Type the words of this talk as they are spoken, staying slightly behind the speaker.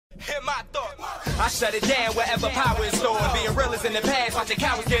get my thoughts. I shut it down wherever power is stored. Being real is in the past, watching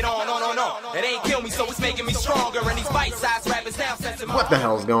cowards get on. It ain't kill me, so it's making me stronger. And these bite-sized rappers now sensing my... What the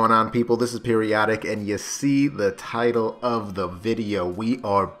hell's going on, people? This is Periodic, and you see the title of the video. We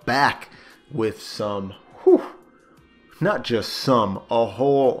are back with some, not just some, a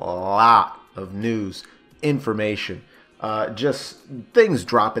whole lot of news, information. Just things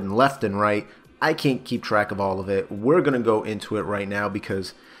dropping left and right. I can't keep track of all of it. We're going to go into it right now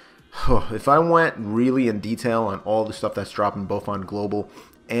because if I went really in detail on all the stuff that's dropping both on global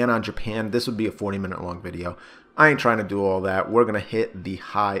and on Japan, this would be a 40-minute long video. I ain't trying to do all that. We're going to hit the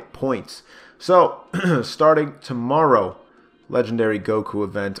high points. So, starting tomorrow, Legendary Goku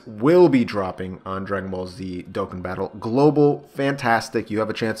event will be dropping on Dragon Ball Z Dokkan Battle. Global, fantastic. You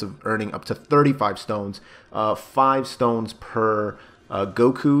have a chance of earning up to 35 stones. 5 stones per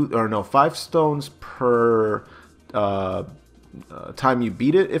Goku, or no, 5 stones per time you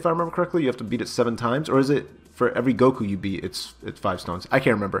beat it, if I remember correctly. You have to beat it 7 times, or is it for every Goku you beat, it's 5 stones? I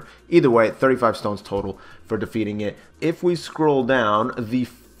can't remember. Either way, 35 stones total for defeating it. If we scroll down, the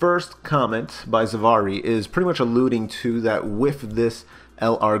first comment by Zavari is pretty much alluding to that with this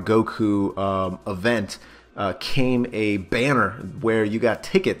LR Goku event came a banner where you got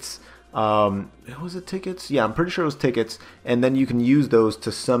tickets. Was it tickets? Yeah, I'm pretty sure it was tickets, and then you can use those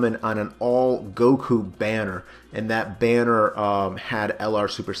to summon on an all Goku banner, and that banner had LR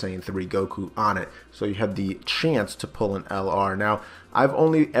Super Saiyan 3 Goku on it, so you had the chance to pull an LR. Now, I've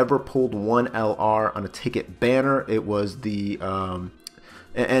only ever pulled one LR on a ticket banner. It was the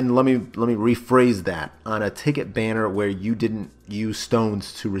and let me rephrase that, on a ticket banner where you didn't use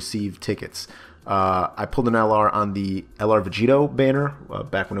stones to receive tickets. I pulled an LR on the LR Vegito banner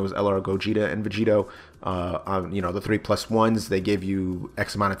back when it was LR Gogeta and Vegito. On, you know, the 3+1s, they gave you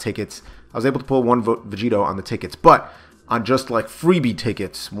X amount of tickets. I was able to pull one Vegito on the tickets, but on just like freebie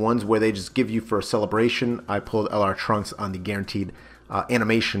tickets, ones where they just give you for a celebration, I pulled LR Trunks on the guaranteed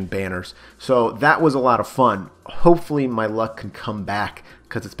animation banners. So that was a lot of fun. Hopefully my luck can come back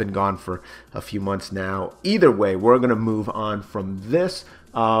because it's been gone for a few months now. Either way, we're going to move on from this.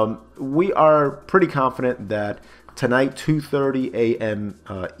 We are pretty confident that tonight, 2:30 a.m.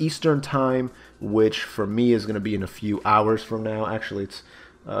 Eastern time, which for me is going to be in a few hours from now. Actually, it's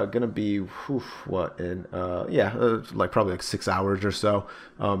going to be, like probably like 6 hours or so.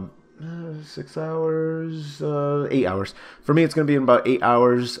 6 hours, 8 hours. For me, it's going to be in about 8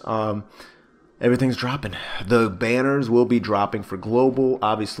 hours. Everything's dropping. The banners will be dropping for global.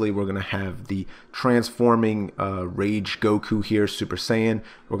 Obviously, we're going to have the transforming Rage Goku here, Super Saiyan.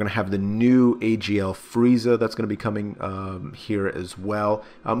 We're going to have the new AGL Frieza that's going to be coming here as well,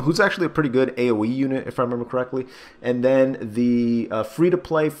 who's actually a pretty good AoE unit, if I remember correctly. And then the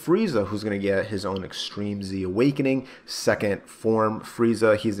free-to-play Frieza, who's going to get his own Extreme Z Awakening, second form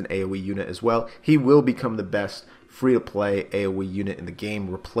Frieza. He's an AoE unit as well. He will become the best free-to-play AoE unit in the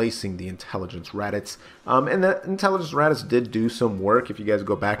game, replacing the Intelligence Raditz. And the Intelligence Raditz did do some work. If you guys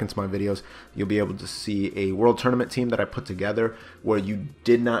go back into my videos, you'll be able to see a World Tournament team that I put together where you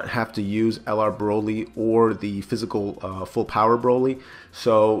did not have to use LR Broly or the physical full power Broly.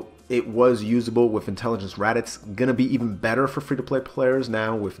 So it was usable with Intelligence Raditz. Gonna be even better for free-to-play players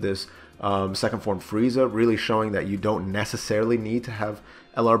now with this second form Frieza, really showing that you don't necessarily need to have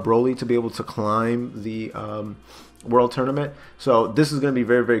LR Broly to be able to climb the World Tournament. So this is going to be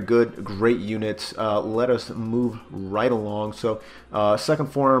very, very good. Great units. Let us move right along. So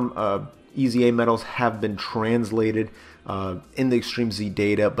second form EZA medals have been translated in the Extreme Z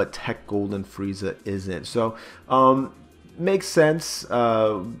data, but Tech Golden Frieza isn't. So makes sense.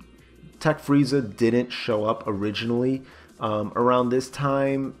 Tech Frieza didn't show up originally around this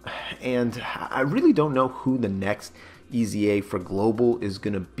time, and I really don't know who the next EZA for global is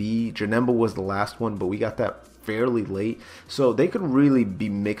going to be. Janemba was the last one, but we got that fairly late, so they could really be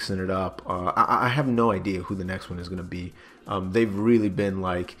mixing it up. I have no idea who the next one is going to be. They've really been,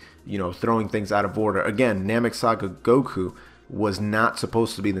 like, you know, throwing things out of order. Again, Namek Saga Goku was not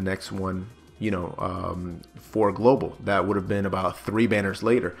supposed to be the next one, you know, for global. That would have been about 3 banners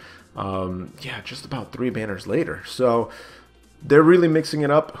later. Yeah, just about 3 banners later. So they're really mixing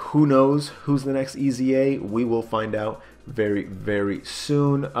it up. Who knows who's the next EZA? We will find out very, very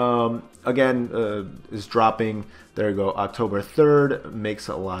soon. Again, is dropping, there you go, October 3rd. Makes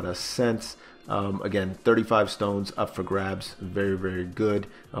a lot of sense. Again, 35 stones up for grabs. Very, very good.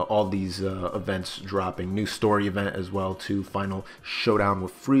 All these events dropping. New story event as well, too. Final showdown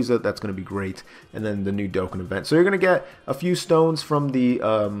with Frieza. That's going to be great. And then the new Dokkan event. So you're going to get a few stones from the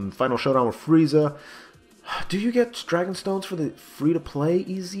final showdown with Frieza. Do you get Dragon Stones for the free-to-play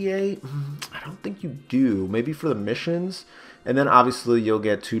EZA? I don't think you do. Maybe for the missions. And then obviously you'll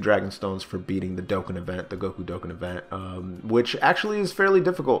get 2 Dragon Stones for beating the Dokkan event, the Goku Dokkan event, which actually is fairly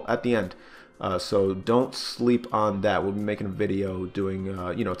difficult at the end. So don't sleep on that. We'll be making a video doing,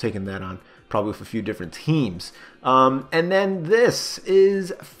 you know, taking that on probably with a few different teams. And then this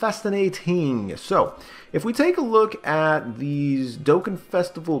is fascinating. So if we take a look at these Dokkan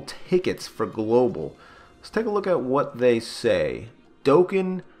Festival tickets for global, let's take a look at what they say.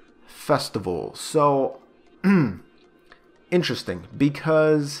 Dokkan Festival. So interesting,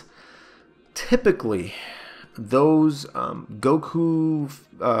 because typically those Goku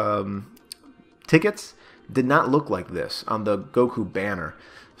tickets did not look like this on the Goku banner.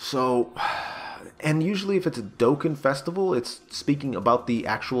 So, and usually if it's a Dokkan Festival, it's speaking about the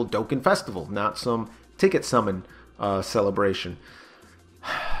actual Dokkan Festival, not some ticket summon celebration.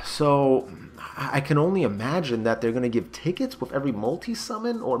 So I can only imagine that they're going to give tickets with every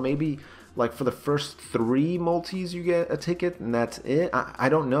multi-summon, or maybe like for the first 3 multis you get a ticket and that's it. I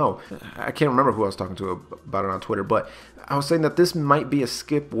don't know. I can't remember who I was talking to about it on Twitter, but I was saying that this might be a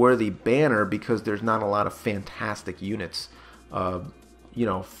skip-worthy banner because there's not a lot of fantastic units, you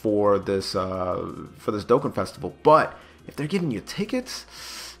know, for this Dokkan Festival. But if they're giving you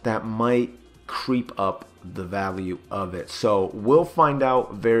tickets, that might creep up the value of it. So we'll find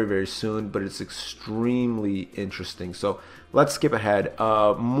out very, very soon, but it's extremely interesting. So let's skip ahead.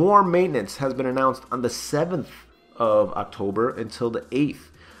 More maintenance has been announced on the 7th of October until the 8th.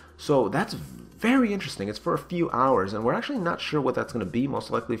 So that's very interesting. It's for a few hours, and we're actually not sure what that's going to be, most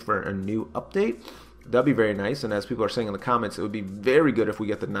likely for a new update. That'd be very nice, and as people are saying in the comments, it would be very good if we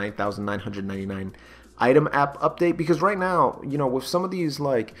get the 9,999 item app update, because right now, you know, with some of these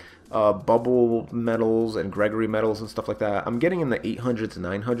like bubble medals and Gregory medals and stuff like that, I'm getting in the 800s and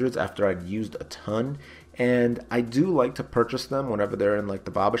 900s after I've used a ton, and I do like to purchase them whenever they're in like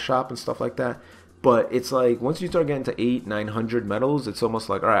the Baba shop and stuff like that. But it's like once you start getting to 800-900 medals, it's almost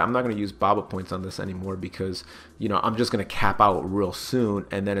like, all right, I'm not going to use Baba points on this anymore because, you know, I'm just going to cap out real soon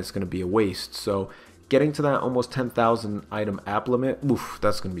and then it's going to be a waste. So getting to that almost 10,000 item app limit, oof,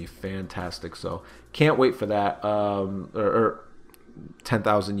 that's going to be fantastic. So can't wait for that. Or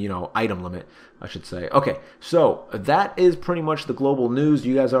 10,000, you know, item limit, I should say. Okay, so that is pretty much the global news.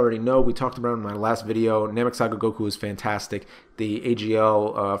 You guys already know. We talked about it in my last video. Namek Saga Goku is fantastic. The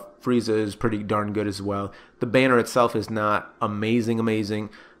AGL Frieza is pretty darn good as well. The banner itself is not amazing.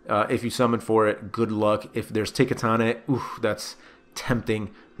 If you summon for it, good luck. If there's tickets on it, oof, that's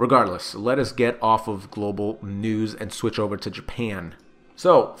tempting. Regardless, let us get off of global news and switch over to Japan.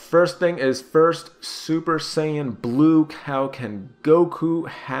 So, first thing is first, Super Saiyan Blue Kaioken Goku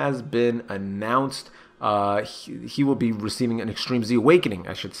has been announced. He will be receiving an Extreme Z Awakening,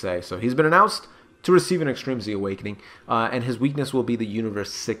 I should say. So he's been announced to receive an Extreme Z Awakening, and his weakness will be the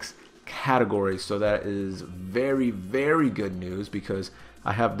Universe 6 category. So that is very, very good news because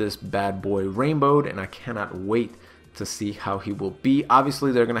I have this bad boy rainbowed, and I cannot wait to see how he will be.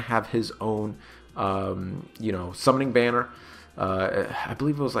 Obviously, they're going to have his own, you know, summoning banner. I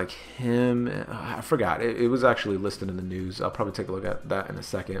believe it was like him. I forgot. It was actually listed in the news. I'll probably take a look at that in a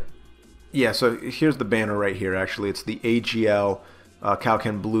second. Yeah, so here's the banner right here. Actually, it's the AGL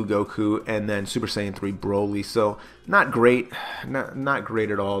Kaioken Blue Goku and then Super Saiyan 3 Broly. So not great. Not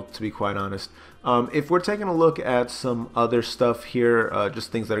great at all, to be quite honest. If we're taking a look at some other stuff here,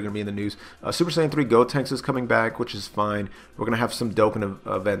 just things that are going to be in the news, Super Saiyan 3 Gotenks is coming back, which is fine. We're going to have some Dokkan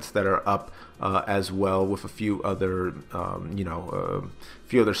events that are up as well, with a few other, you know,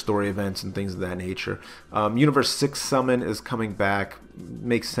 few other story events and things of that nature. Universe 6 Summon is coming back.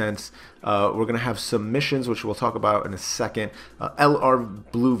 Makes sense. We're going to have some missions, which we'll talk about in a second.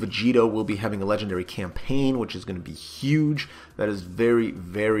 LR Blue Vegeta will be having a legendary campaign, which is going to be huge. That is very,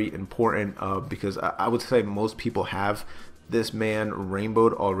 very important because I would say most people have this man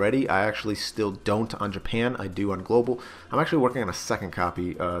rainbowed already. I actually still don't on Japan. I do on global. I'm actually working on a second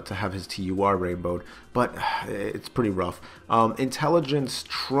copy to have his TUR rainbowed, but it's pretty rough. Intelligence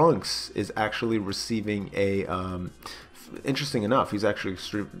Trunks is actually receiving a interesting enough, he's actually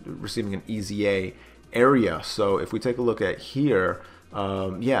receiving an EZA area. So if we take a look at here,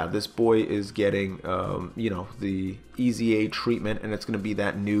 yeah, this boy is getting, you know, the EZA treatment, and it's going to be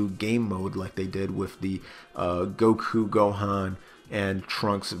that new game mode like they did with the Goku, Gohan, and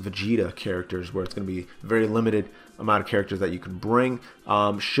Trunks Vegeta characters, where it's going to be very limited amount of characters that you can bring.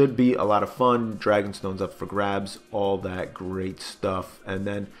 Should be a lot of fun. Dragon Stones up for grabs, all that great stuff. And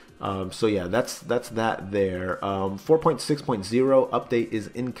then so yeah, that's that there. 4.6.0 update is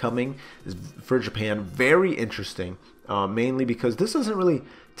incoming for Japan. Very interesting, mainly because this doesn't really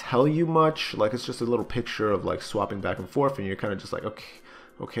tell you much. Like, it's just a little picture of like swapping back and forth, and you're kind of just like,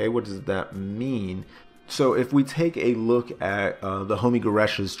 okay, what does that mean? So if we take a look at the Homie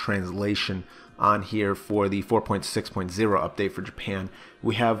Garesh's translation on here for the 4.6.0 update for Japan,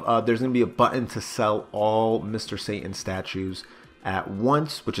 we have there's going to be a button to sell all Mr. Satan statues at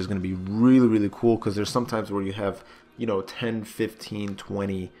once, which is going to be really, really cool, because there's sometimes where you have, you know, 10, 15,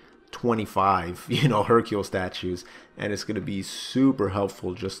 20, 25, you know, Hercule statues, and it's going to be super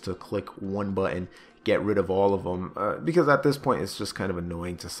helpful just to click one button, get rid of all of them, because at this point it's just kind of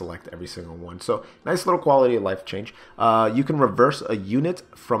annoying to select every single one. So nice little quality of life change. You can reverse a unit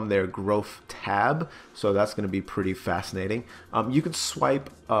from their growth tab, so that's going to be pretty fascinating. You can swipe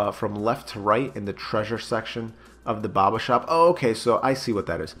from left to right in the treasure section of the Baba shop. Oh, okay, so I see what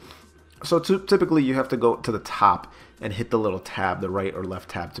that is. So typically you have to go to the top and hit the little tab, the right or left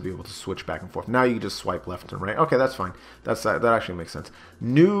tab, to be able to switch back and forth. Now you can just swipe left and right. Okay, that's fine. That actually makes sense.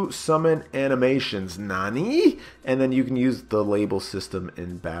 New summon animations, nani? And then you can use the label system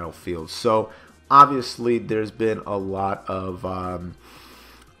in Battlefield. So obviously there's been a lot of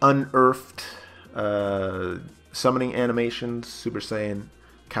unearthed summoning animations. Super Saiyan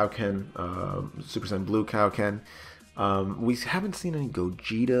Kaioken, Super Saiyan Blue Kaioken. We haven't seen any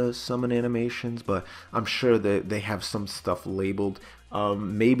Gogeta summon animations, but I'm sure that they have some stuff labeled.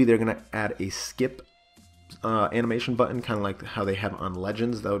 Maybe they're going to add a skip animation button, kind of like how they have on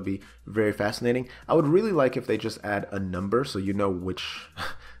Legends. That would be very fascinating. I would really like if they just add a number, so you know which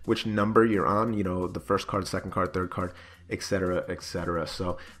which number you're on, you know, the first card, second card, third card, etc., etc.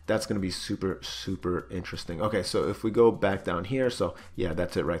 So that's going to be super, super interesting. Okay, so if we go back down here, so yeah,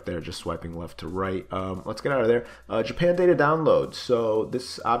 that's it right there, just swiping left to right. Let's get out of there. Japan data download. So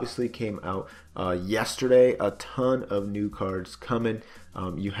this obviously came out yesterday. A ton of new cards coming.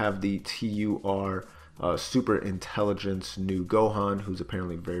 You have the TUR Super Intelligence new Gohan, who's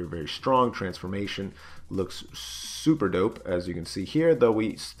apparently very, very strong. Transformation looks super dope, as you can see here, though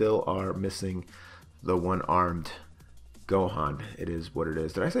we still are missing the one-armed Gohan. It is what it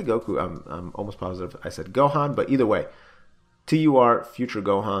is. Did I say Goku? I'm almost positive I said Gohan, but either way, TUR Future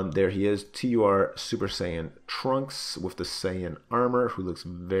Gohan, there he is. TUR Super Saiyan Trunks with the Saiyan armor, who looks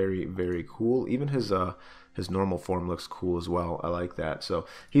very, very cool. Even his normal form looks cool as well. I like that. So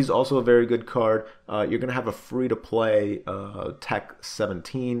he's also a very good card. You're going to have a free-to-play Tech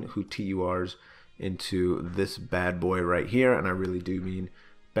 17 who TURs into this bad boy right here. And I really do mean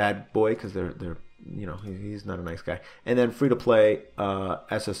bad boy, because they're you know, he's not a nice guy. And then free-to-play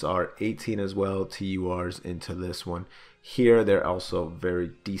SSR 18 as well, TURs into this one. Here, they're also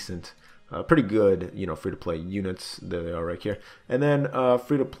very decent. Pretty good, you know, free-to-play units. There they are right here. And then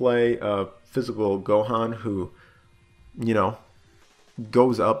free-to-play physical Gohan, who, you know,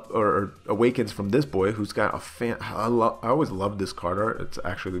 goes up or awakens from this boy, who's got a fan. I always loved this card art. It's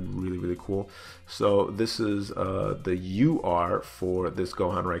actually really, really cool. So this is the UR for this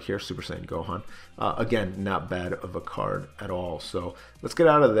Gohan right here, Super Saiyan Gohan. Again, not bad of a card at all. So let's get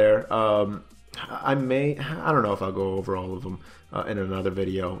out of there. I don't know if I'll go over all of them in another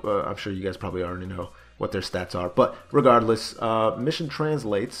video. I'm sure you guys probably already know what their stats are. But regardless, mission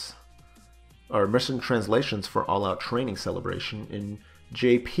translations for All Out Training Celebration in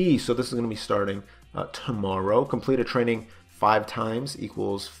JP. So this is going to be starting tomorrow. Completed training 5 times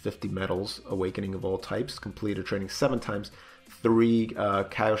equals 50 medals, Awakening of all types. Completed training 7 times, 3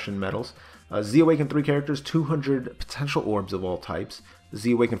 Kaioshin medals. Z Awaken 3 characters, 200 potential orbs of all types.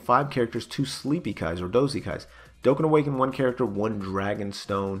 Z Awaken 5 characters, 2 Sleepy Kais or Dozy Kais. Dokkan Awaken 1 character, 1 Dragon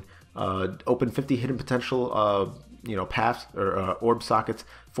Stone. Open 50 hidden potential you know, paths or orb sockets.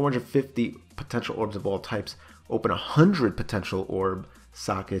 450 potential orbs of all types. Open 100 potential orb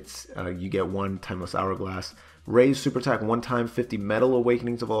sockets. You get 1 Timeless Hourglass. Raise Super Attack 1 time, 50 Metal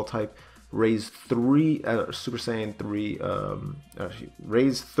Awakenings of all type. Raise 3 Super Saiyan 3.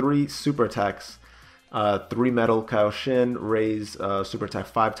 Raise 3 Super Attacks. 3 Metal Kaioshin. Raise Super Attack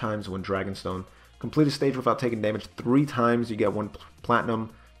 5 times, 1 Dragonstone. Complete a stage without taking damage 3 times. You get 1 Platinum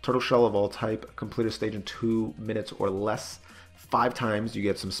Turtle Shell of all type. Complete a stage in 2 minutes or less 5 times. You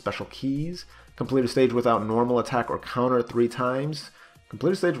get some special keys. Complete a stage without normal attack or counter 3 times.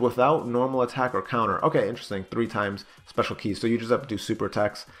 Complete a stage without normal attack or counter. Okay, interesting. 3 times special keys. So you just have to do super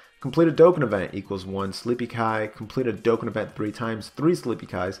attacks. Complete a Dokkan event equals 1 Sleepy Kai. Complete a Dokkan event 3 times, 3 Sleepy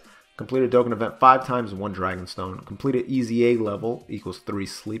Kais. Complete a Dokkan event 5 times, 1 Dragonstone. Complete an EZA level equals 3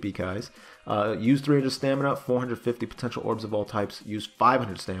 Sleepy Kais. Use 300 stamina, 450 potential orbs of all types. Use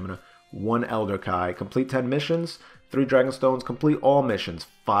 500 stamina, 1 Elder Kai. Complete 10 missions, 3 Dragonstones. Complete all missions,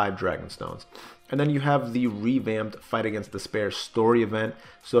 5 Dragonstones. And then you have the revamped Fight Against Despair story event.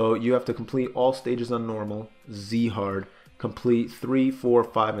 So you have to complete all stages on normal, Z hard. Complete 3, 4,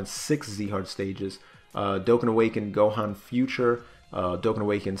 5, and 6 Z hard stages. Dokkan Awaken Gohan Future. Dokkan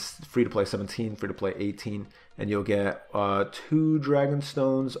Awakens free to play 17, free to play 18, and you'll get 2 Dragon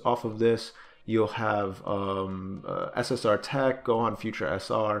Stones off of this. You'll have SSR Tech, Gohan Future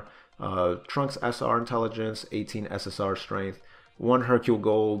SR, Trunks SR Intelligence, 18 SSR Strength, 1 Hercule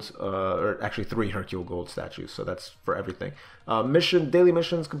Gold, or actually 3 Hercule Gold statues, so that's for everything. Daily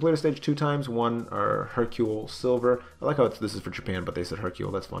missions, complete a stage 2 times, 1 Hercule Silver. I like how this is for Japan, but they said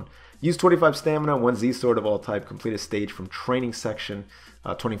Hercule, that's fun. Use 25 stamina, 1 Z Sword of all type, complete a stage from training section,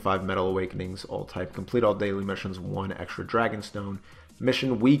 25 Metal Awakenings, all type, complete all daily missions, 1 extra Dragon Stone.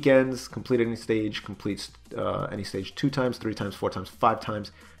 Mission weekends, complete any stage, complete any stage 2 times, 3 times, 4 times, 5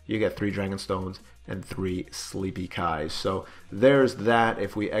 times. You get 3 Dragon Stones and 3 Sleepy Kais. So there's that.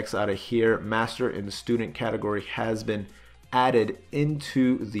 If we X out of here, Master in the Student category has been added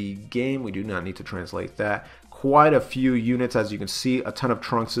into the game. We do not need to translate that. Quite a few units, as you can see, a ton of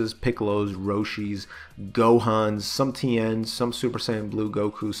Trunkses, Piccolos, Roshis, Gohans, some TNs, some Super Saiyan Blue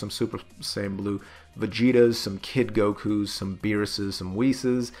Gokus, some Super Saiyan Blue Vegetas, some Kid Gokus, some Beeruses, some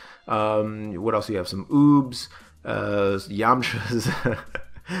Whis. What else do you have? Some Oobs, Yamchas,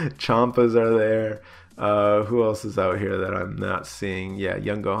 Champas are there. Who else is out here that I'm not seeing? Yeah,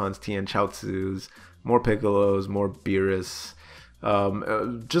 Young Gohans, TN Chaozus, more Piccolos, more Beerus.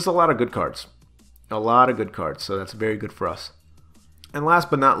 Just a lot of good cards. A lot of good cards, so that's very good for us. And last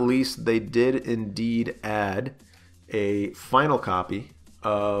but not least, they did indeed add a final copy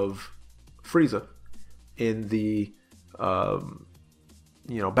of Frieza in the Battlefield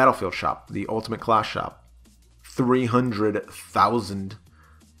shop, the Ultimate Class shop. 300,000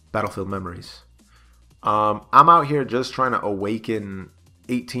 Battlefield memories. I'm out here just trying to awaken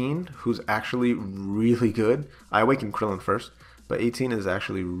 18, who's actually really good. I awakened Krillin first, but 18 is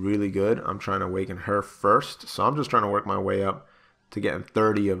actually really good. I'm trying to awaken her first, so I'm just trying to work my way up to getting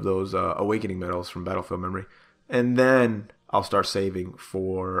 30 of those awakening medals from Battlefield memory, and then I'll start saving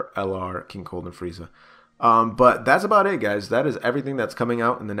for LR, King Cold, and Frieza. But that's about it, guys. That is everything that's coming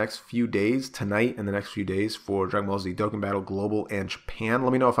out in the next few days, tonight and the next few days, for Dragon Ball Z Dokkan Battle Global and Japan.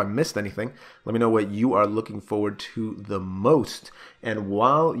 Let me know if I missed anything. Let me know what you are looking forward to the most. And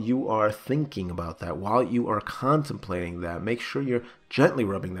while you are thinking about that, while you are contemplating that, make sure you're gently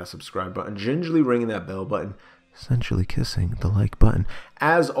rubbing that subscribe button, gingerly ringing that bell button, essentially kissing the like button.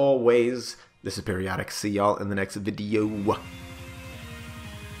 As always, this is Periodic. See y'all in the next video.